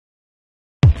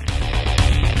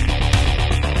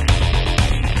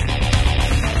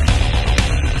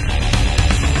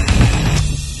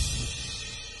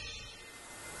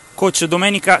Coach,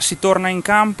 domenica si torna in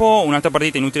campo, un'altra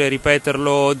partita, inutile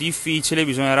ripeterlo, difficile,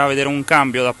 bisognerà vedere un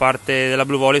cambio da parte della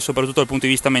Blue Volley, soprattutto dal punto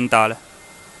di vista mentale.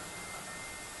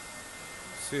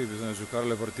 Sì, bisogna giocare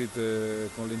le partite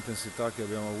con l'intensità che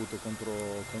abbiamo avuto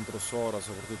contro Sora,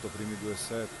 soprattutto i primi due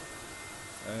set.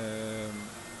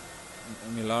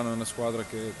 Milano è una squadra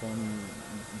che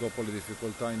dopo le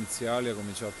difficoltà iniziali ha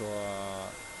cominciato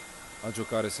a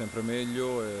giocare sempre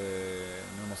meglio e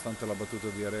nonostante la battuta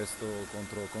di arresto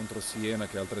contro Siena,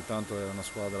 che altrettanto è una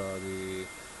squadra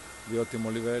di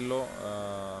ottimo livello,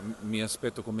 mi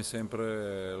aspetto come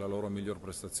sempre la loro miglior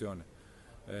prestazione.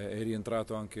 È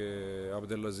rientrato anche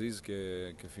Abdelaziz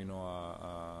che fino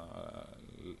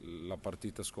alla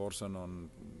partita scorsa non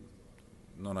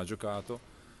ha giocato,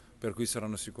 per cui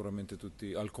saranno sicuramente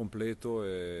tutti al completo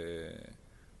e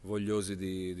vogliosi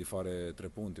di fare 3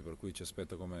 punti, per cui ci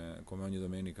aspetta come ogni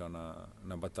domenica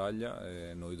una battaglia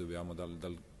e noi dobbiamo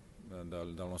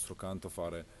dal nostro canto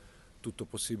fare tutto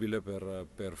possibile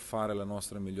per fare la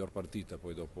nostra miglior partita,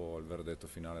 poi dopo il verdetto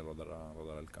finale lo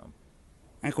darà il campo.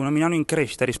 Ecco, una Milano in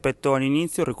crescita rispetto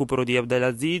all'inizio, il recupero di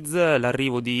Abdelaziz,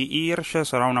 l'arrivo di Hirsch,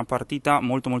 sarà una partita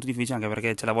molto molto difficile anche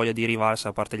perché c'è la voglia di rivalsa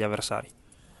da parte degli avversari.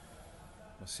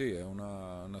 Ma sì, è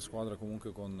una squadra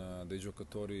comunque con dei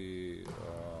giocatori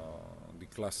di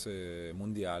classe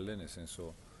mondiale, nel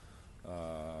senso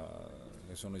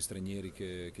che sono gli stranieri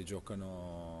che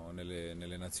giocano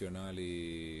nelle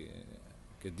nazionali,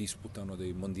 che disputano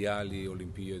dei mondiali,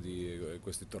 olimpiadi e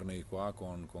questi tornei qua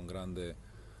con grande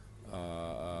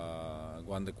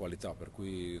qualità, per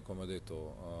cui come ho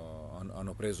detto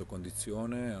hanno preso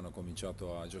condizione, hanno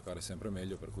cominciato a giocare sempre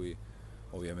meglio, per cui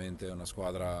ovviamente è una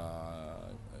squadra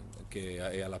che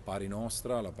è alla pari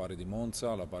nostra, alla pari di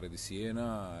Monza, alla pari di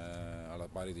Siena, alla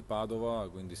pari di Padova,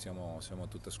 quindi siamo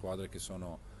tutte squadre che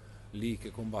sono lì,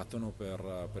 che combattono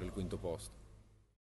per il quinto posto.